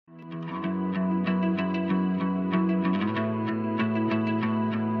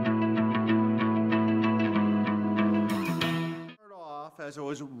as I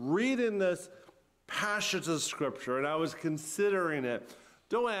was reading this passage of Scripture and I was considering it,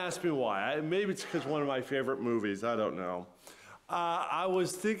 don't ask me why. Maybe it's because one of my favorite movies. I don't know. I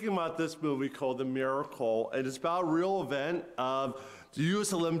was thinking about this movie called The Miracle, and it's about a real event of the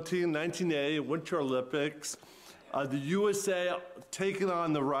U.S. Olympic team, 1980 Winter Olympics. The USA taking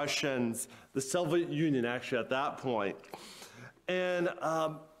on the Russians, the Soviet Union actually at that point. And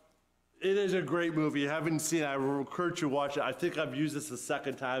it is a great movie. If you haven't seen it, I encourage you to watch it. I think I've used this a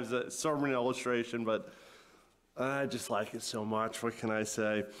second time as a sermon illustration, but I just like it so much. What can I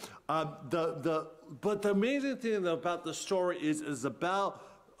say? But the amazing thing about the story is about,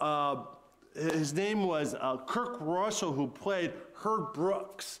 his name was Kirk Russell, who played Herb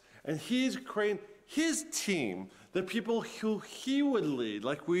Brooks. And he's creating his team, the people who he would lead.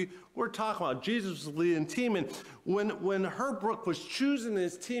 Like we were talking about, Jesus was leading team. And when Herb Brooks was choosing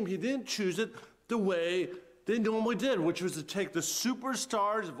his team, he didn't choose it the way they normally did, which was to take the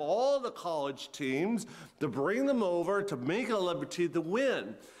superstars of all the college teams, to bring them over, to make a Olympic team to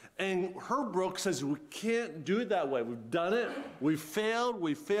win. And Herb Brooks says, we can't do it that way. We've done it. We failed.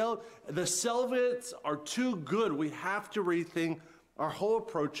 The Soviets are too good. We have to rethink our whole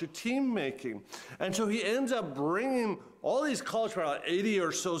approach to team making. And so he ends up bringing all these college, about 80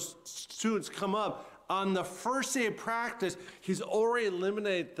 or so students come up. On the first day of practice, he's already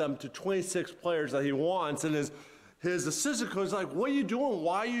eliminated them to 26 players that he wants. And his assistant coach is like, what are you doing?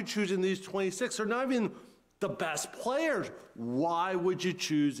 Why are you choosing these 26? They're not even the best players. Why would you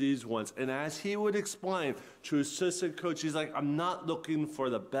choose these ones? And as he would explain to his assistant coach, he's like, I'm not looking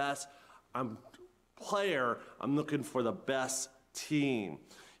for the best player. I'm looking for the best team.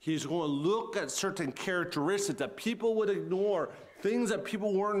 He's going to look at certain characteristics that people would ignore, things that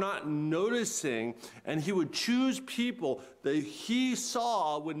people were not noticing, and he would choose people that he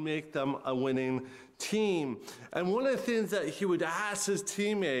saw would make them a winning team. And one of the things that he would ask his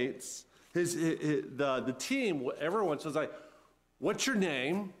teammates, the team, everyone, so it's like, what's your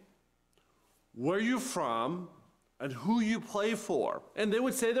name, where are you from, and who you play for? And they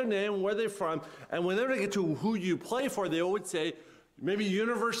would say their name, where they're from, and whenever they get to who you play for, they would say, maybe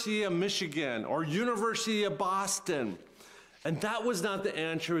University of Michigan or University of Boston. And that was not the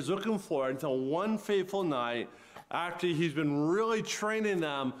answer he was looking for until one fateful night after he's been really training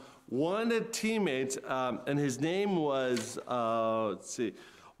them. One of the teammates, and his name was,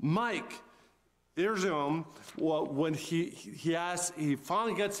 Mike. Here's him. Well, when he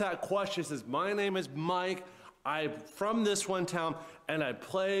finally gets that question, he says, my name is Mike. I'm from this one town, and I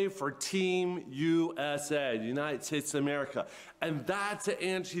play for Team USA, the United States of America. And that's the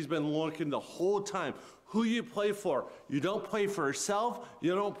answer he's been looking the whole time. Who you play for. You don't play for yourself.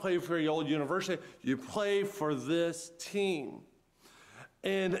 You don't play for your old university. You play for this team.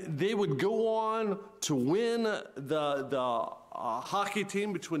 And they would go on to win the hockey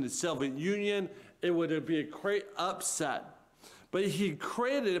team between the Soviet Union. It would be a great upset. But he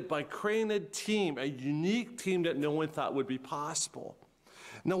created it by creating a team, a unique team that no one thought would be possible.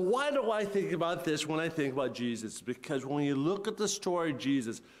 Now, why do I think about this when I think about Jesus? Because when you look at the story of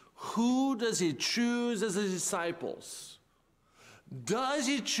Jesus, who does he choose as his disciples? Does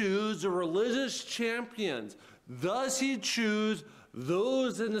he choose the religious champions? Does he choose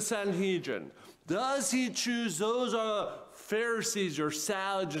those in the Sanhedrin? Does he choose those Pharisees or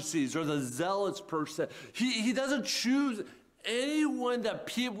Sadducees or the zealots per se? He doesn't choose anyone that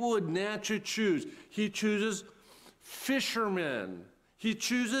people would naturally choose. He chooses fishermen. He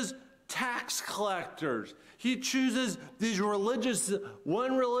chooses tax collectors. He chooses these religious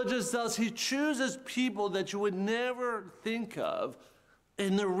zealots. He chooses people that you would never think of.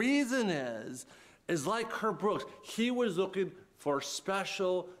 And the reason is like Herb Brooks, he was looking for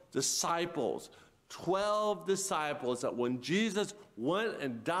special disciples. 12 disciples that when Jesus went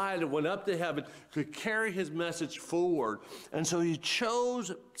and died and went up to heaven could carry his message forward. And so he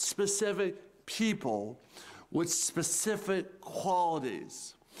chose specific people with specific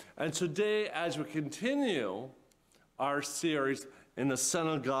qualities. And today, as we continue our series in the Son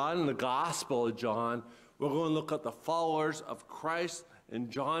of God and the Gospel of John, we're going to look at the followers of Christ in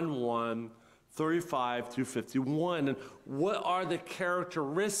John 1, 35 through 51. And what are the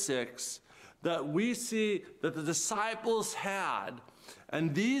characteristics that we see that the disciples had,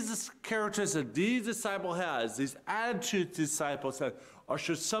 and these characteristics that these disciples has, these attitudes disciples had, are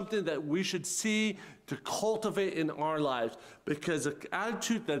just something that we should see to cultivate in our lives, because the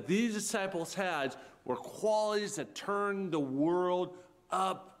attitude that these disciples had were qualities that turned the world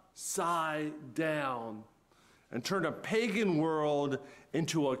upside down and turned a pagan world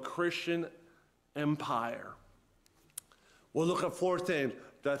into a Christian empire. We'll look at four things: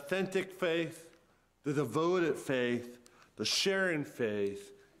 the authentic faith, the devoted faith, the sharing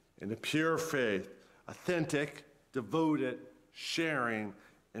faith, and the pure faith. Authentic, devoted, sharing,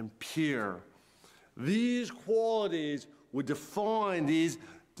 and pure. These qualities would define these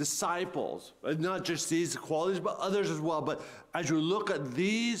disciples. Not just these qualities, but others as well. But as you look at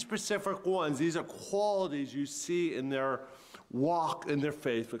these specific ones, these are qualities you see in their walk, in their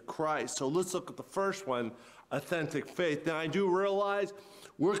faith with Christ. So let's look at the first one, authentic faith. Now, I do realize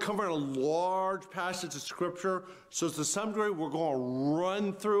we're covering a large passage of Scripture, so to some degree, we're going to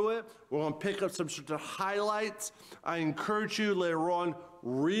run through it. We're going to pick up some sort of highlights. I encourage you later on,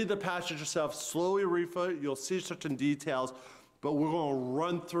 read the passage yourself, slowly read through it. You'll see certain details, but we're going to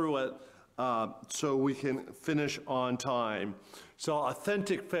run through it so we can finish on time. So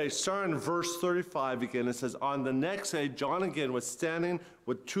authentic faith, starting in verse 35 again, it says, on the next day, John again was standing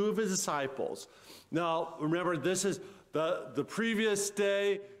with two of his disciples. Now, remember, this is the previous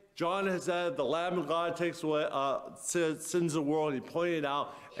day. John has said, the Lamb of God takes away sins of the world. He pointed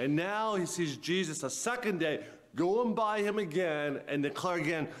out, and now he sees Jesus a second day going by him again and declare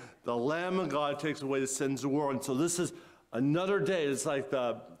again, the Lamb of God takes away the sins of the world. And so this is another day. It's like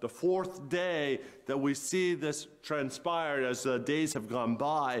the fourth day that we see this transpired as the days have gone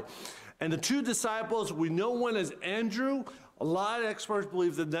by. And the two disciples, we know one is Andrew. A lot of experts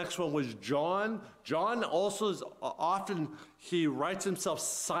believe the next one was John. John also is often, he writes himself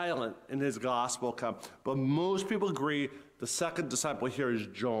silent in his gospel account. But most people agree the second disciple here is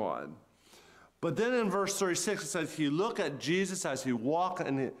John. But then in verse 36, it says, he looked at Jesus as he walked,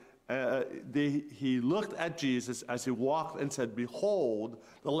 and he looked at Jesus as he walked and said, behold,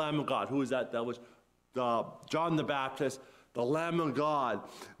 the Lamb of God. Who was that? That was John the Baptist, the Lamb of God.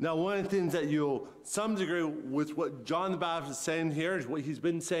 Now, one of the things that you'll, some degree, with what John the Baptist is saying here, is what he's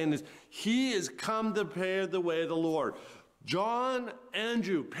been saying is, he has come to prepare the way of the Lord. John,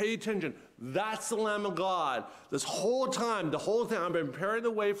 Andrew, pay attention. That's the Lamb of God. This whole time, the whole thing, I've been preparing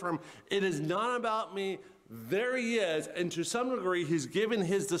the way for him. It is not about me. There he is. And to some degree, he's given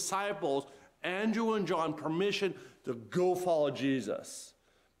his disciples, Andrew and John, permission to go follow Jesus.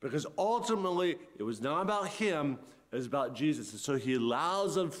 Because ultimately, it was not about him. It was about Jesus. And so he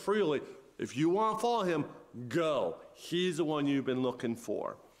allows them freely. If you want to follow him, go. He's the one you've been looking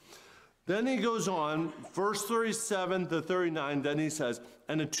for. Then he goes on, verse 37 to 39, then he says,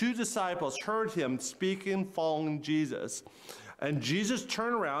 and the two disciples heard him speaking, following Jesus. And Jesus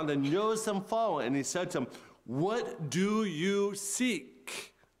turned around and noticed them following, and he said to them, what do you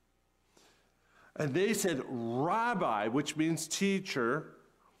seek? And they said, Rabbi, which means teacher,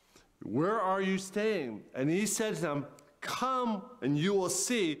 where are you staying? And he said to them, come and you will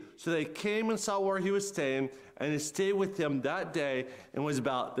see. So they came and saw where he was staying, and he stayed with him that day, and was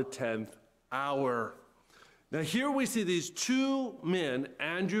about the 10th hour. Now here we see these two men,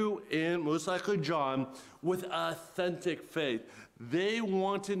 Andrew and most likely John, with authentic faith. They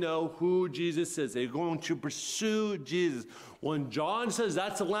want to know who Jesus is. They're going to pursue Jesus. When John says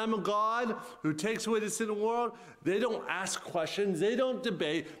that's the Lamb of God who takes away the sin of the world, they don't ask questions. They don't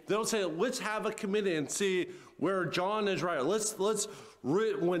debate. They don't say, let's have a committee and see where John is right.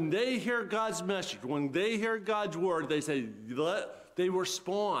 When they hear God's message, when they hear God's word, they say, they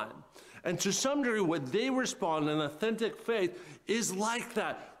respond. And to some degree, what they respond in authentic faith is like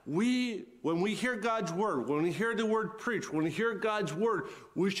that. When we hear God's word, when we hear the word preached, when we hear God's word,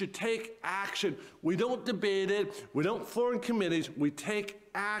 we should take action. We don't debate it. We don't form committees. We take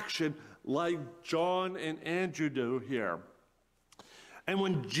action like John and Andrew do here. And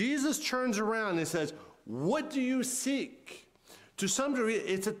when Jesus turns around and says, what do you seek? To some degree,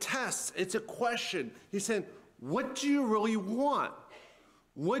 it's a test. It's a question. He's saying, what do you really want?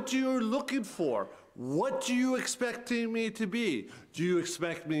 What are you looking for? What do you expect me to be? Do you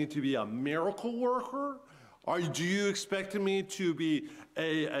expect me to be a miracle worker? Or do you expect me to be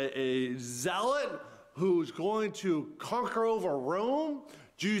a zealot who's going to conquer over Rome?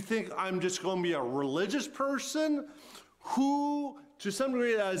 Do you think I'm just going to be a religious person? Who, to some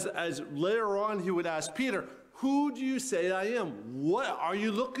degree, as later on he would ask Peter, who do you say I am? What are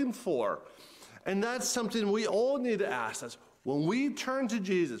you looking for? And that's something we all need to ask us. When we turn to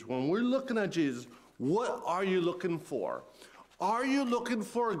Jesus, when we're looking at Jesus, what are you looking for? Are you looking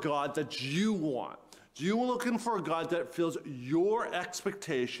for a God that you want? Do you looking for a God that fills your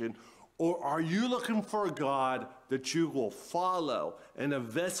expectation? Or are you looking for a God that you will follow and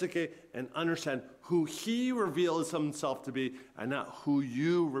investigate and understand who he reveals himself to be and not who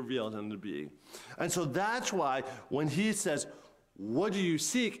you reveal him to be? And so that's why when he says, what do you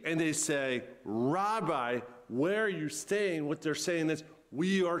seek? And they say, Rabbi, where are you staying? What they're saying is,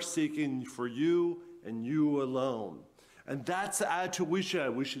 we are seeking for you and you alone. And that's the attitude we should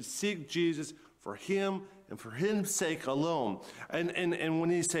have. We should seek Jesus for him and for his sake alone. And when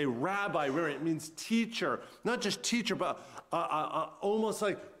you say rabbi, remember, it means teacher. Not just teacher, but almost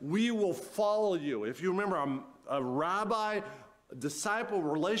like we will follow you. If you remember, a rabbi-disciple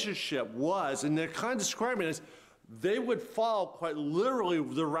relationship was, and they're kind of describing this, they would follow quite literally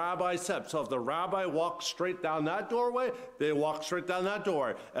the rabbi said. So if the rabbi walked straight down that doorway, they walked straight down that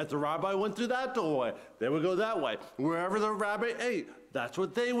doorway. If the rabbi went through that doorway, they would go that way. Wherever the rabbi ate, that's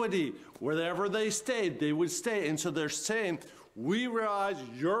what they would eat. Wherever they stayed, they would stay. And so they're saying, we realize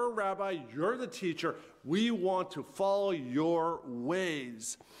you're a rabbi, you're the teacher, we want to follow your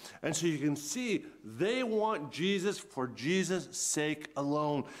ways. And so you can see they want Jesus for Jesus' sake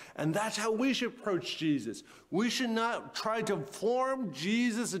alone. And that's how we should approach Jesus. We should not try to form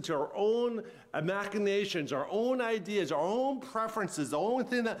Jesus into our own machinations, our own ideas, our own preferences, the only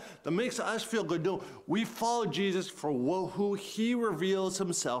thing that makes us feel good. No, we follow Jesus for who he reveals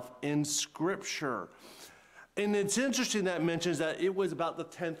himself in Scripture. And it's interesting that it mentions that it was about the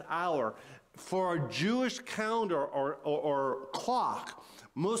 10th hour. For a Jewish calendar or clock,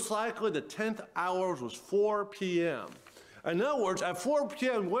 most likely the 10th hour was 4 p.m. In other words, at 4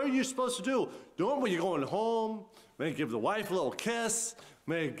 p.m., what are you supposed to do? Normally you're going home, maybe give the wife a little kiss,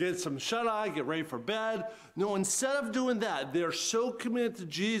 maybe get some shut-eye, get ready for bed. No, instead of doing that, they're so committed to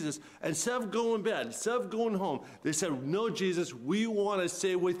Jesus, instead of going to bed, instead of going home, they said, no, Jesus, we want to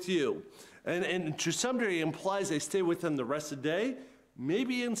stay with you. And to some degree, it implies they stay with him the rest of the day,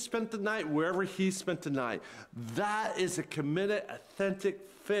 maybe even spent the night wherever he spent the night. That is a committed, authentic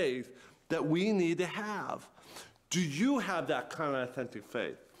faith that we need to have. Do you have that kind of authentic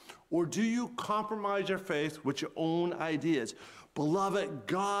faith? Or do you compromise your faith with your own ideas? Beloved,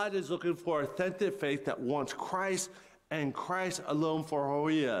 God is looking for authentic faith that wants Christ and Christ alone for who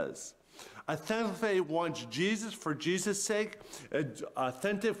he is. Authentic faith wants Jesus for Jesus' sake.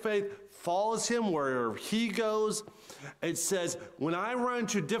 Authentic faith follows him wherever he goes. It says, when I run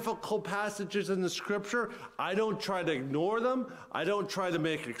into difficult passages in the Scripture, I don't try to ignore them. I don't try to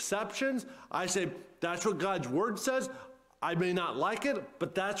make exceptions. I say, that's what God's Word says. I may not like it,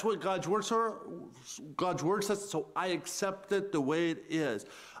 but that's what God's Word says, so I accept it the way it is.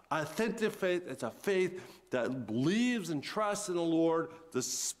 Authentic faith is a faith that believes and trusts in the Lord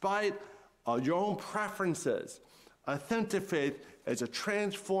despite your own preferences. Authentic faith is a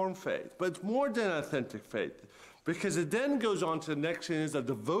transformed faith, but it's more than authentic faith, because it then goes on to the next thing is a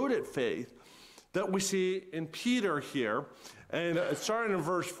devoted faith that we see in Peter here. And starting in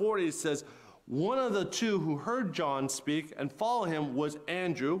verse 40, it says, one of the two who heard John speak and follow him was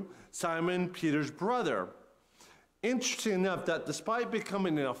Andrew, Simon Peter's brother. Interesting enough that despite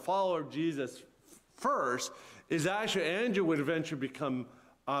becoming a follower of Jesus first, is actually Andrew would eventually become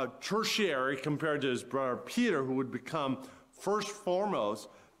tertiary compared to his brother Peter, who would become first foremost,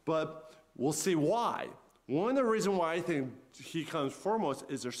 but we'll see why. One of the reasons why I think he comes foremost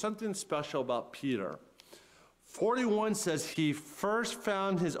is there's something special about Peter. 41 says he first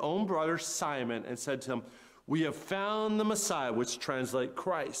found his own brother Simon and said to him, we have found the Messiah, which translates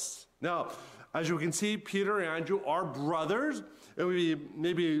Christ. Now, as you can see, Peter and Andrew are brothers. It will be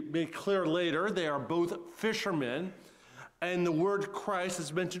maybe made clear later. They are both fishermen. And the word Christ,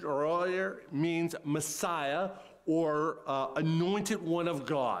 as mentioned earlier, means Messiah or anointed one of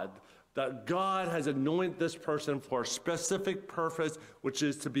God. That God has anointed this person for a specific purpose, which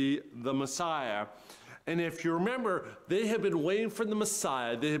is to be the Messiah. And if you remember, they have been waiting for the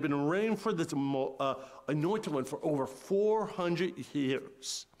Messiah. They have been waiting for this anointed one for over 400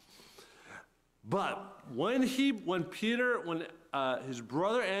 years. But when his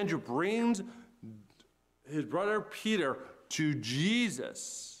brother Andrew brings his brother Peter to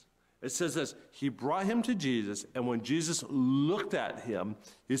Jesus, it says this, he brought him to Jesus, and when Jesus looked at him,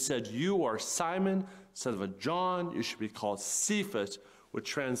 he said, you are Simon, son of John, you should be called Cephas, which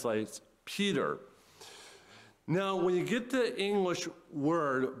translates Peter. Now, when you get the English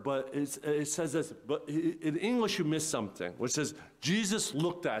word, but it says this, but in English you miss something, which says, Jesus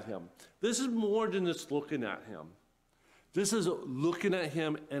looked at him. This is more than just looking at him. This is looking at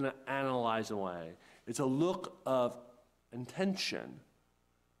him in an analyzing way. It's a look of intention.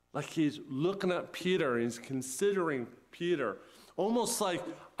 Like he's looking at Peter, he's considering Peter. Almost like,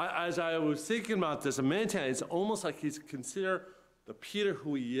 as I was thinking about this, many times, it's almost like he's considered the Peter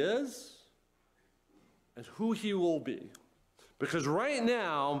who he is and who he will be. Because right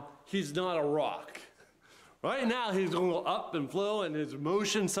now, he's not a rock. Right now, he's going to go up and flow, and his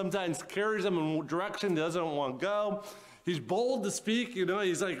emotion sometimes carries him in a direction he doesn't want to go. He's bold to speak,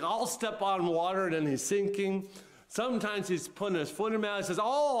 he's like, I'll step on water, and then he's sinking. Sometimes he's putting his foot in his mouth and says,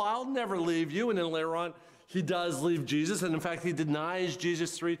 oh, I'll never leave you. And then later on, he does leave Jesus. And in fact, he denies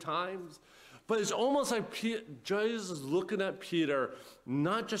Jesus 3 times. But it's almost like Jesus is looking at Peter,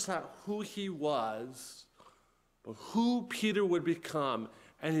 not just at who he was, but who Peter would become.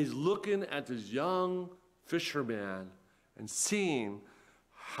 And he's looking at this young fisherman and seeing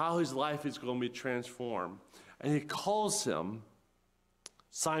how his life is going to be transformed. And he calls him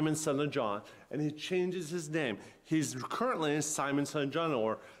Simon, son of John, and he changes his name. He's currently Simon, son of John,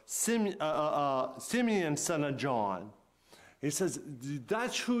 or Simeon, son of John. He says,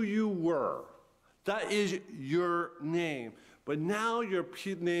 that's who you were. That is your name. But now your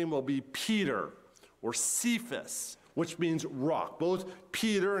name will be Peter, or Cephas, which means rock. Both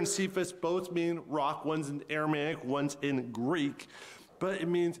Peter and Cephas both mean rock. One's in Aramaic, one's in Greek. But it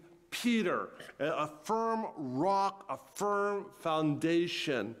means Peter, a firm rock, a firm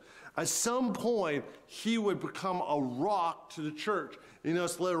foundation. At some point, he would become a rock to the church. You know,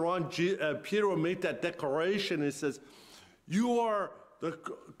 so later on, Peter will make that declaration. He says, you are the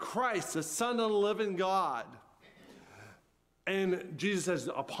Christ, the Son of the living God. And Jesus says,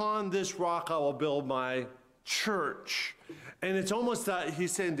 upon this rock I will build my church. And it's almost that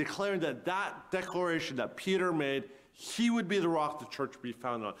he's saying, declaring that declaration that Peter made, he would be the rock the church would be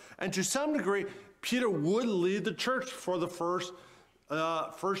founded on. And to some degree, Peter would lead the church for the first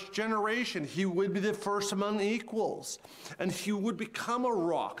generation. He would be the first among equals. And he would become a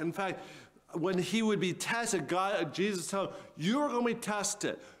rock. In fact, when he would be tested, Jesus told him, you are going to be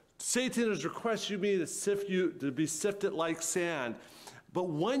tested. Satan has requested me to be sifted like sand. But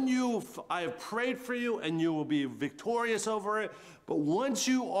when I have prayed for you and you will be victorious over it. But once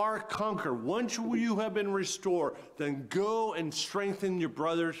you are conquered, once you have been restored, then go and strengthen your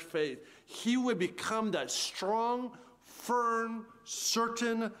brother's faith. He would become that strong, firm,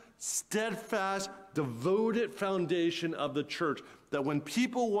 certain, steadfast, devoted foundation of the church. That when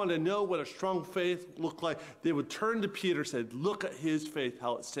people want to know what a strong faith looked like, they would turn to Peter and say, look at his faith,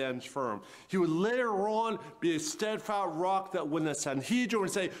 how it stands firm. He would later on be a steadfast rock that when the Sanhedrin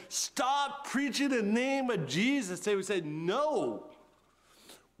would say, stop preaching the name of Jesus, they would say, no,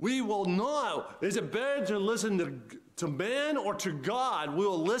 we will not. Is it better to listen to man or to God? We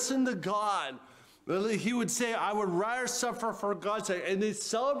will listen to God. He would say, I would rather suffer for God's sake, and they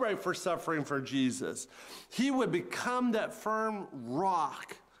celebrate for suffering for Jesus. He would become that firm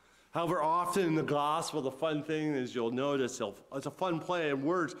rock. However, often in the gospel, the fun thing is you'll notice, it's a fun play in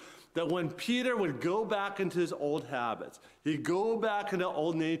words, that when Peter would go back into his old habits, he'd go back into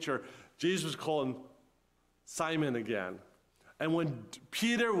old nature, Jesus was calling Simon again. And when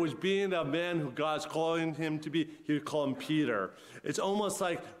Peter was being a man who God's calling him to be, he would call him Peter. It's almost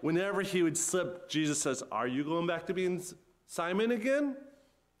like whenever he would slip, Jesus says, are you going back to being Simon again?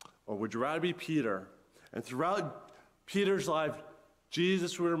 Or would you rather be Peter? And throughout Peter's life,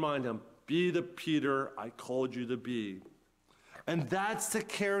 Jesus would remind him, be the Peter I called you to be. And that's the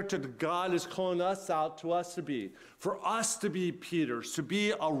character that God is calling us out to us to be. For us to be Peters, to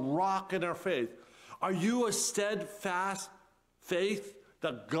be a rock in our faith. Are you a steadfast faith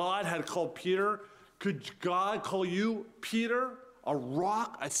that God had called Peter? Could God call you Peter, a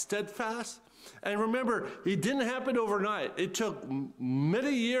rock, a steadfast? And remember, it didn't happen overnight. It took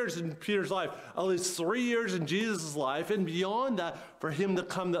many years in Peter's life, at least 3 years in Jesus' life, and beyond that, for him to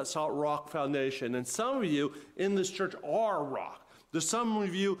come that solid rock foundation. And some of you in this church are a rock. There's some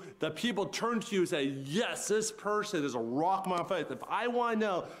of you that people turn to you and say, yes, this person is a rock of my faith. If I want to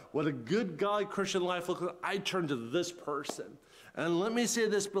know what a good, godly Christian life looks like, I turn to this person. And let me say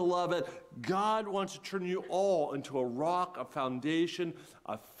this, beloved, God wants to turn you all into a rock, a foundation,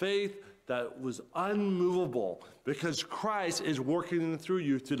 a faith that was unmovable because Christ is working through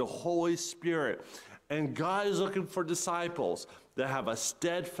you through the Holy Spirit. And God is looking for disciples that have a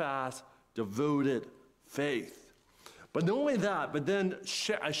steadfast, devoted faith. But not only that, but then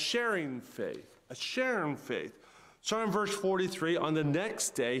a sharing faith, So in verse 43, on the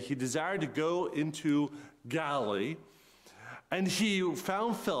next day, he desired to go into Galilee, and he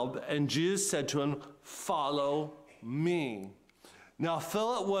found Philip, and Jesus said to him, follow me. Now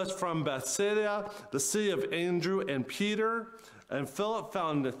Philip was from Bethsaida, the city of Andrew and Peter. And Philip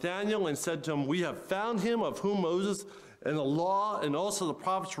found Nathanael and said to him, we have found him of whom Moses and the law and also the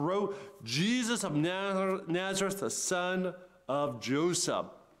prophets wrote, Jesus of Nazareth, the son of Joseph.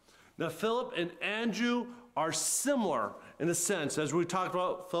 Now Philip and Andrew are similar in a sense. As we talked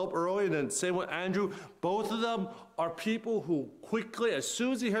about Philip earlier, and then same with Andrew, both of them are people who quickly, as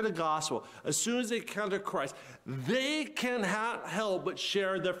soon as they hear the gospel, as soon as they encounter Christ, they can't help but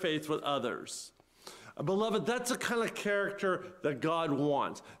share their faith with others. Beloved, that's the kind of character that God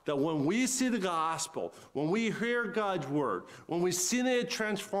wants. That when we see the gospel, when we hear God's word, when we see it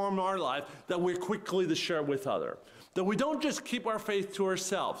transform our life, that we're quickly to share it with others. That we don't just keep our faith to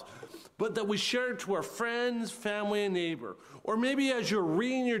ourselves, but that we share it to our friends, family, and neighbor. Or maybe as you're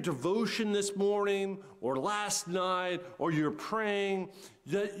reading your devotion this morning, or last night, or you're praying,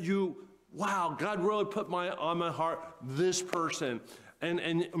 that wow, God really put on my heart this person.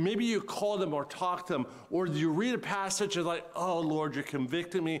 And maybe you call them or talk to them, or you read a passage and like, oh, Lord, you're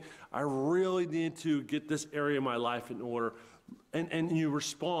convicting me. I really need to get this area of my life in order. And you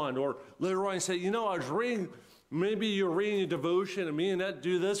respond. Or later on you say, I was reading, maybe you're reading your devotion, and me and that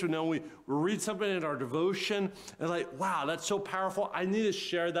do this. We read something in our devotion, and like, wow, that's so powerful. I need to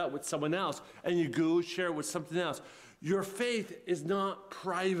share that with someone else. And you go share it with something else. Your faith is not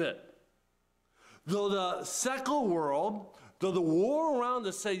private. Though the secular world, though the war around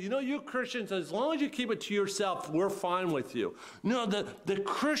us say, you Christians, as long as you keep it to yourself, we're fine with you. No, the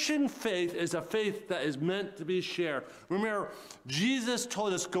Christian faith is a faith that is meant to be shared. Remember, Jesus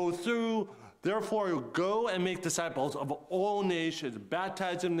told us, therefore go and make disciples of all nations,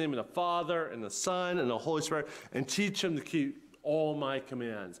 baptize them in the name of the Father and the Son and the Holy Spirit, and teach them to keep all my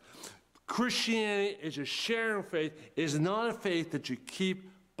commands. Christianity is a sharing faith. It is not a faith that you keep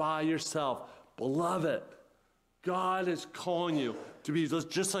by yourself. Beloved, God is calling you to be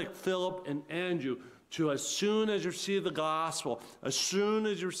just like Philip and Andrew, to as soon as you receive the gospel, as soon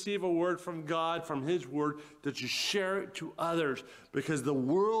as you receive a word from God, from his word, that you share it to others, because the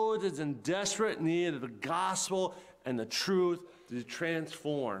world is in desperate need of the gospel and the truth to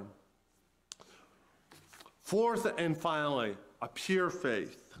transform. Fourth and finally, a pure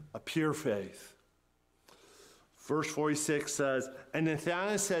faith, a pure faith. Verse 46 says, and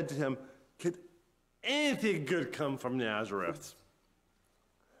Nathanael said to him, could anything good come from Nazareth?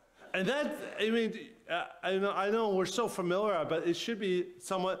 And that, I know we're so familiar, but it should be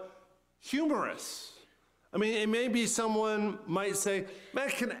somewhat humorous. It may be someone might say, man,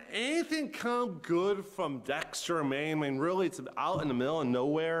 can anything come good from Dexter, Maine? Really, it's out in the middle of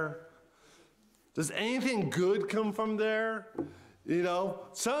nowhere. Does anything good come from there?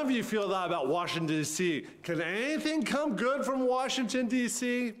 Some of you feel that about Washington, D.C. Can anything come good from Washington,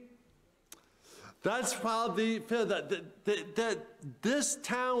 D.C.? That's probably that this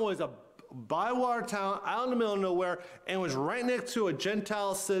town was a bywater town out in the middle of nowhere, and was right next to a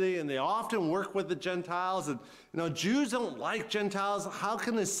Gentile city, and they often work with the Gentiles. And Jews don't like Gentiles. How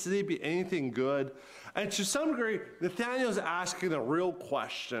can this city be anything good? And to some degree, Nathanael's asking a real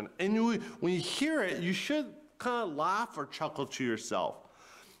question. And when you hear it, you should kind of laugh or chuckle to yourself.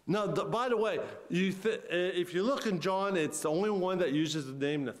 Now, by the way, if you look in John, it's the only one that uses the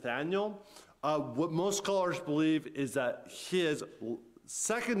name Nathanael. What most scholars believe is that his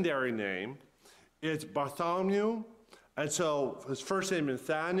secondary name is Bartholomew, and so his first name is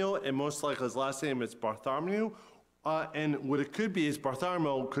Nathanael, and most likely his last name is Bartholomew. And what it could be is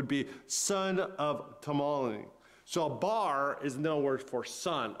Bartholomew could be son of Tamali. So bar is another word for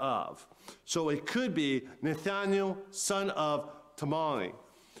son of. So it could be Nathanael, son of Tamali.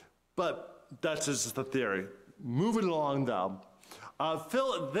 But that's just the theory. Moving along though.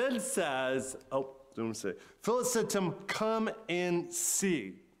 Philip then says, Philip said to him, come and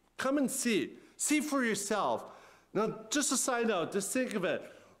see. Come and see. See for yourself. Now, just a side note, just think of it.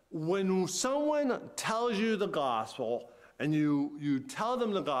 When someone tells you the gospel, and you tell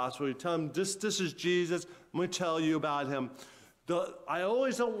them the gospel, you tell them, this is Jesus, I'm going to tell you about him. I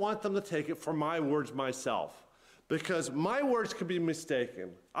always don't want them to take it for my words myself, because my words could be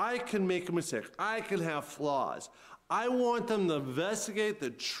mistaken. I can make a mistake. I can have flaws. I want them to investigate the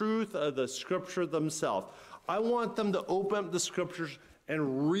truth of the scripture themselves. I want them to open up the scriptures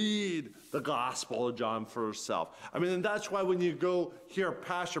and read the gospel of John for yourself. And that's why when you go hear a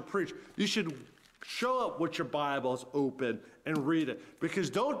pastor preach, you should show up with your Bibles open and read it. Because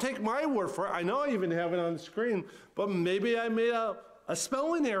don't take my word for it. I know I even have it on the screen, but maybe I made a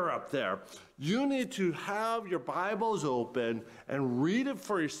spelling error up there. You need to have your Bibles open and read it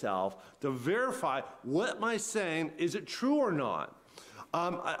for yourself to verify what am I saying, is it true or not?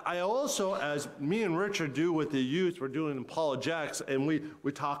 I also, as me and Richard do with the youth, we're doing apologetics, and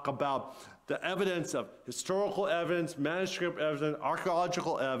we talk about the evidence of historical evidence, manuscript evidence,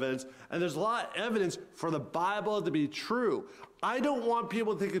 archaeological evidence, and there's a lot of evidence for the Bible to be true. I don't want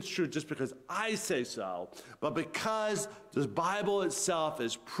people to think it's true just because I say so, but because the Bible itself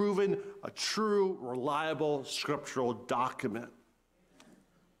is proven a true, reliable scriptural document.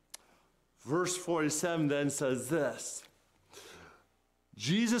 Verse 47 then says this,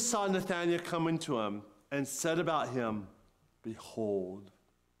 Jesus saw Nathanael coming to him and said about him, behold,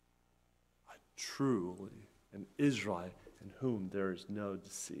 a truly an Israelite in whom there is no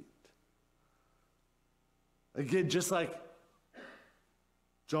deceit. Again, just like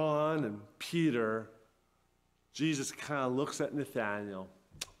John and Peter, Jesus kind of looks at Nathanael.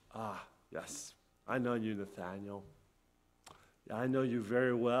 Ah, yes, I know you, Nathanael. I know you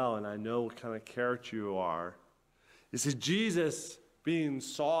very well, and I know what kind of character you are. You see, Jesus, being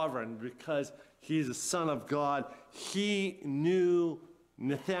sovereign, because he's the Son of God, he knew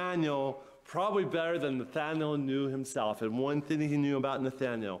Nathanael probably better than Nathanael knew himself. And one thing he knew about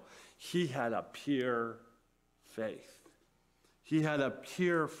Nathanael, he had a pure faith. He had a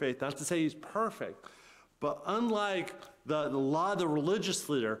pure faith. Not to say he's perfect, but unlike a lot of the religious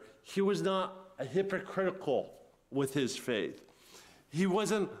leader, he was not a hypocritical with his faith. He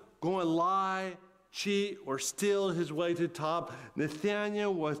wasn't going to lie, cheat, or steal his way to the top.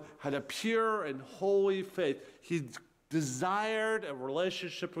 Nathanael had a pure and holy faith. He desired a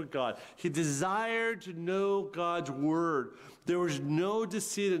relationship with God. He desired to know God's word. There was no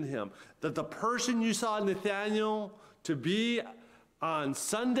deceit in him. That the person you saw Nathanael to be on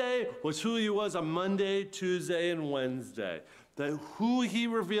Sunday was who he was on Monday, Tuesday, and Wednesday. That who he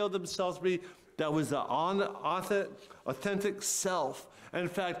revealed himself to be, that was the authentic self. And in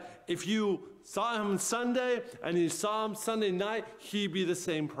fact, if you saw him Sunday and you saw him Sunday night, he'd be the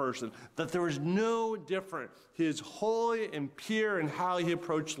same person. That there was no difference. He is holy and pure in how he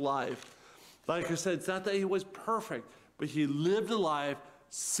approached life. Like I said, it's not that he was perfect, but he lived a life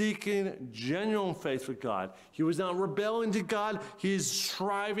seeking genuine faith with God. He was not rebelling to God. He's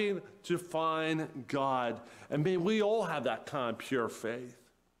striving to find God. And may we all have that kind of pure faith.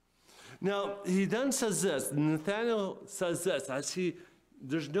 Now, he then says this, Nathanael says this,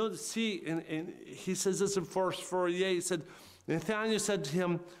 there's no deceit, and he says this in verse 48, he said, Nathanael said to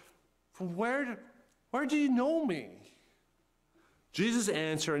him, where do you know me? Jesus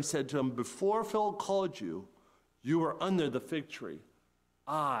answered and said to him, before Philip called you, you were under the fig tree.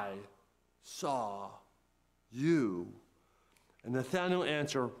 I saw you. And Nathanael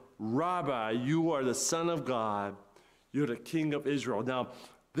answered, Rabbi, you are the Son of God. You're the King of Israel. Now,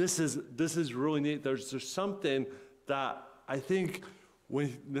 this is really neat. There's something that I think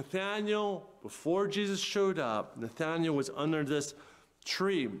when Nathanael, before Jesus showed up, Nathanael was under this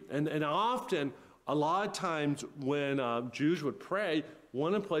tree. And often, a lot of times when Jews would pray,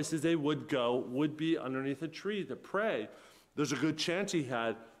 one of the places they would go would be underneath a tree to pray. There's a good chance he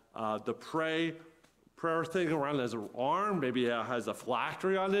had the prayer thing around his arm. Maybe he has a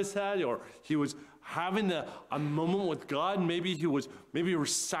phylactery on his head, or he was having a moment with God. Maybe he was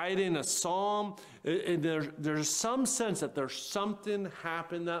reciting a psalm. And there's some sense that there's something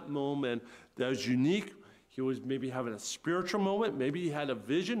happened that moment that was unique. He was maybe having a spiritual moment. Maybe he had a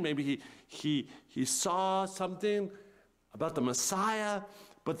vision. Maybe he saw something about the Messiah.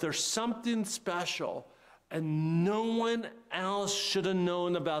 But there's something special. And no one else should have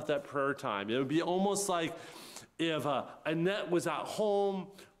known about that prayer time. It would be almost like if Annette was at home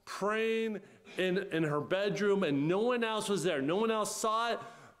praying in her bedroom and no one else was there. No one else saw it.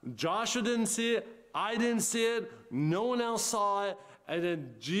 Joshua didn't see it. I didn't see it. No one else saw it. And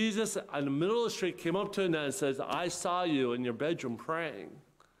then Jesus, in the middle of the street, came up to Annette and says, I saw you in your bedroom praying.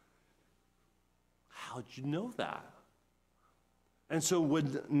 How'd you know that? And so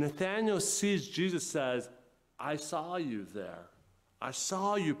when Nathanael sees Jesus, says, I saw you there. I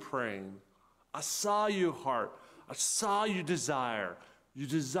saw you praying. I saw your heart. I saw you desire. You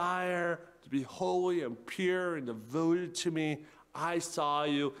desire to be holy and pure and devoted to me. I saw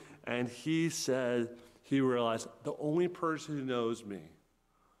you. And he said, he realized the only person who knows me,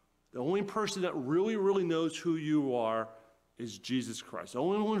 the only person that really, really knows who you are is Jesus Christ. The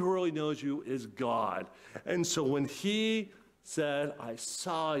only one who really knows you is God. And so when he said, I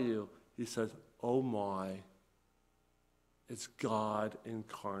saw you, he says, oh my, it's God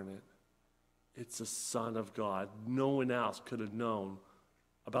incarnate. It's the Son of God. No one else could have known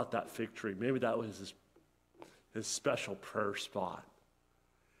about that fig tree. Maybe that was his special prayer spot.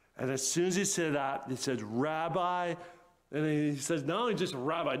 And as soon as he said that, he said, Rabbi, and he says, not only just a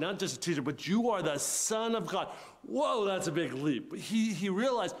rabbi, not just a teacher, but you are the Son of God. Whoa, that's a big leap. But he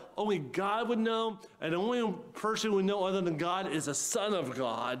realized only God would know, and the only person who would know other than God is the Son of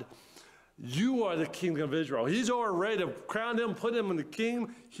God. You are the King of Israel. He's already to crown him, put him in the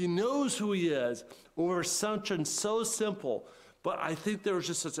king. He knows who he is over something so simple. But I think there was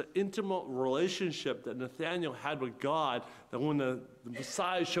just such an intimate relationship that Nathanael had with God that when the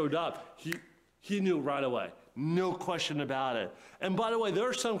Messiah showed up, he knew right away. No question about it. And by the way, there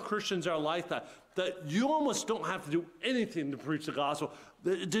are some Christians that are like that you almost don't have to do anything to preach the gospel.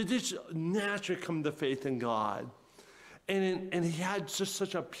 They just naturally come to faith in God. And he had just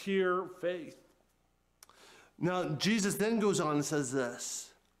such a pure faith. Now, Jesus then goes on and says this.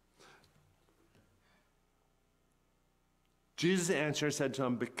 Jesus answered and said to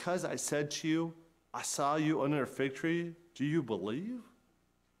him, because I said to you, I saw you under a fig tree. Do you believe?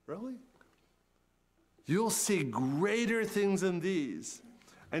 Really? You'll see greater things than these.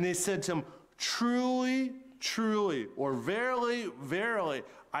 And he said to him, truly, truly, or verily, verily,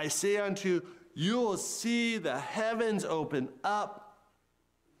 I say unto you, you will see the heavens open up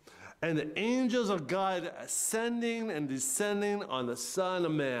and the angels of God ascending and descending on the Son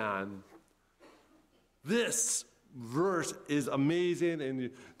of Man. This verse is amazing, and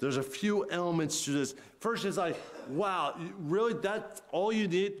there's a few elements to this. First, it's like, wow, really, that's all you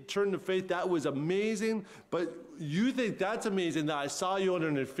need to turn to faith? That was amazing, but you think that's amazing that I saw you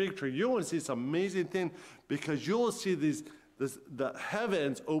under a fig tree. You want to see some amazing thing because you'll see the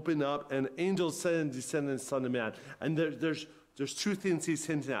heavens open up and angels ascend and descend on the Son of Man. And there's two things he's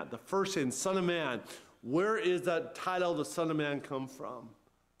hinting at. The first thing, Son of Man. Where is that title, the Son of Man, come from?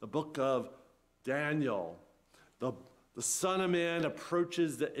 The book of Daniel. The Son of Man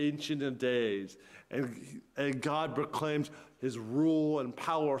approaches the Ancient of Days, and God proclaims his rule and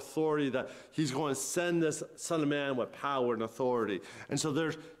power, authority, that he's going to send this Son of Man with power and authority. And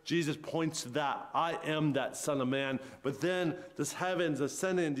so Jesus points to that. I am that Son of Man. But then this heavens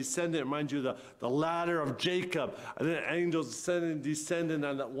ascending and descending, reminds you the ladder of Jacob, and then angels ascending and descending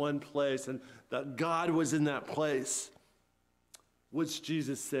on that one place, and that God was in that place. What's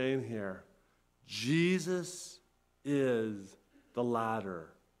Jesus saying here? Jesus is the ladder.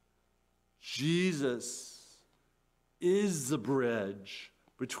 Jesus is the bridge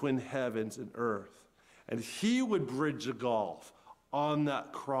between heavens and earth. And he would bridge the gulf on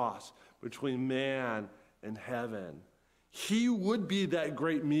that cross between man and heaven. He would be that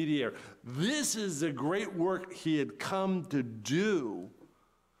great mediator. This is the great work he had come to do.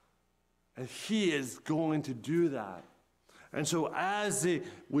 And he is going to do that. And so as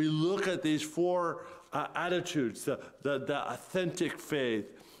we look at these four attitudes, the authentic faith,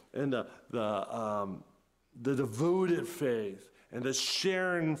 and the devoted faith, and the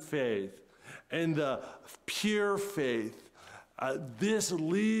sharing faith, and the pure faith, this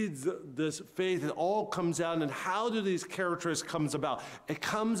leads this faith. It all comes out. And how do these characteristics comes about? It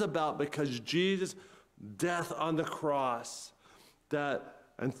comes about because Jesus' death on the cross,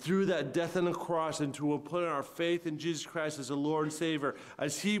 and through that death on the cross, and to put our faith in Jesus Christ as the Lord and Savior,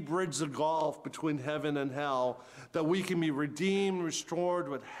 as he bridged the gulf between heaven and hell, that we can be redeemed, restored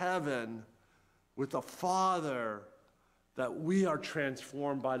with heaven, with the Father, that we are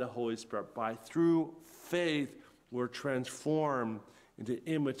transformed by the Holy Spirit. Through faith, we're transformed into the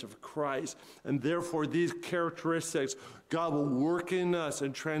image of Christ. And therefore, these characteristics, God will work in us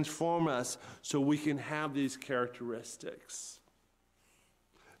and transform us so we can have these characteristics.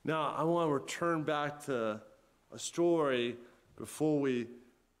 Now, I want to return back to a story before we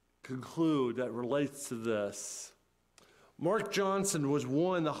conclude that relates to this. Mark Johnson was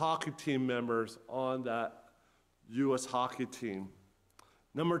one of the hockey team members on that U.S. hockey team,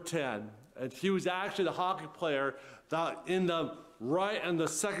 number 10. And he was actually the hockey player that in the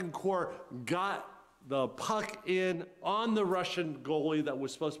second quarter got the puck in on the Russian goalie that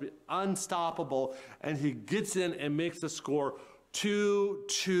was supposed to be unstoppable, and he gets in and makes the score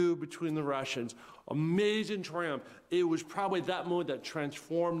 2-2 between the Russians. Amazing triumph. It was probably that moment that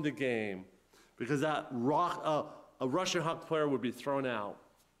transformed the game, because a Russian hockey player would be thrown out.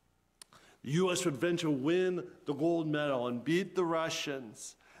 The U.S. would eventually win the gold medal and beat the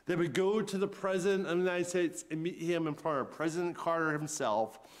Russians. They would go to the President of the United States and meet him in front of President Carter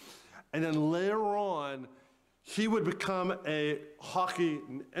himself. And then later on, he would become a hockey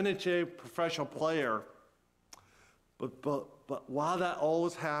NHL professional player. But while that all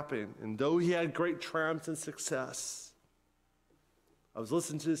was happening, and though he had great triumphs and success, I was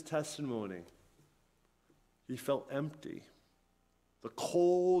listening to his testimony. He felt empty. The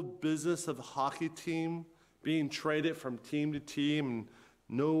cold business of the hockey team, being traded from team to team, and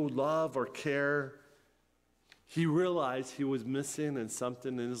no love or care, he realized he was missing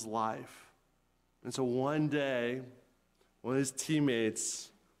something in his life. And so one day, one of his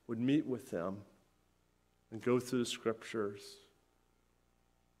teammates would meet with him and go through the scriptures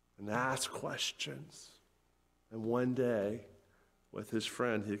and ask questions. And one day, with his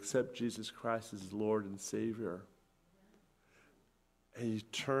friend, he accepted Jesus Christ as Lord and Savior. And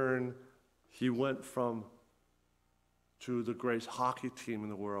he went to the greatest hockey team in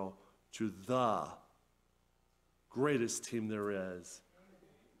the world, to the greatest team there is,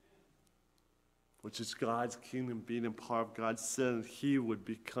 which is God's kingdom, being in part of God's sin. He would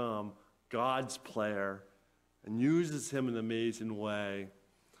become God's player and uses him in an amazing way.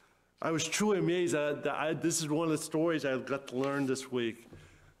 I was truly amazed this is one of the stories I got to learn this week.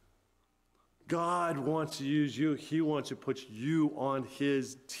 God wants to use you. He wants to put you on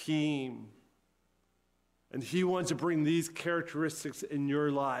his team. And he wants to bring these characteristics in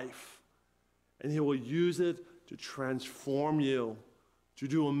your life. And he will use it to transform you, to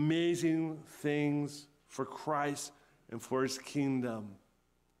do amazing things for Christ and for his kingdom.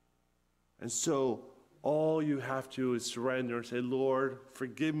 And so all you have to do is surrender and say, Lord,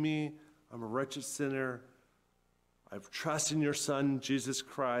 forgive me. I'm a wretched sinner. I've trusted in your Son, Jesus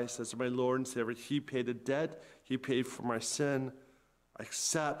Christ, as my Lord and Savior. He paid a debt. He paid for my sin. I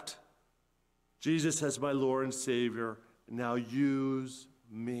accept Jesus as my Lord and Savior. Now use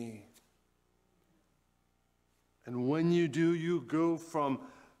me. And when you do, you go from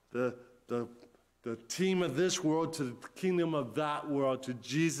the team of this world to the kingdom of that world, to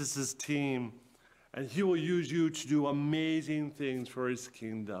Jesus' team. And he will use you to do amazing things for his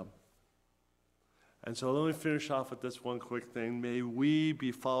kingdom. And so let me finish off with this one quick thing. May we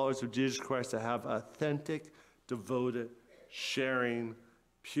be followers of Jesus Christ that have authentic, devoted, sharing,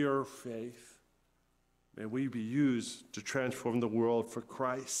 pure faith. May we be used to transform the world for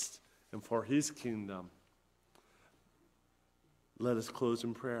Christ and for his kingdom. Let us close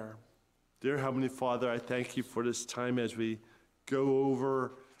in prayer. Dear Heavenly Father, I thank you for this time as we go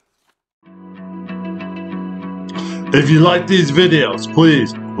over. If you like these videos,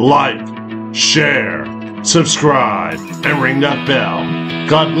 please like, share, subscribe, and ring that bell.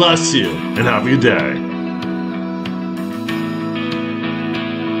 God bless you, and have a good day.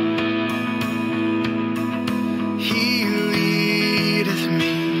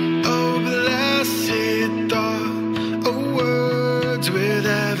 With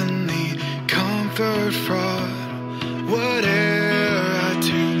heavenly comfort from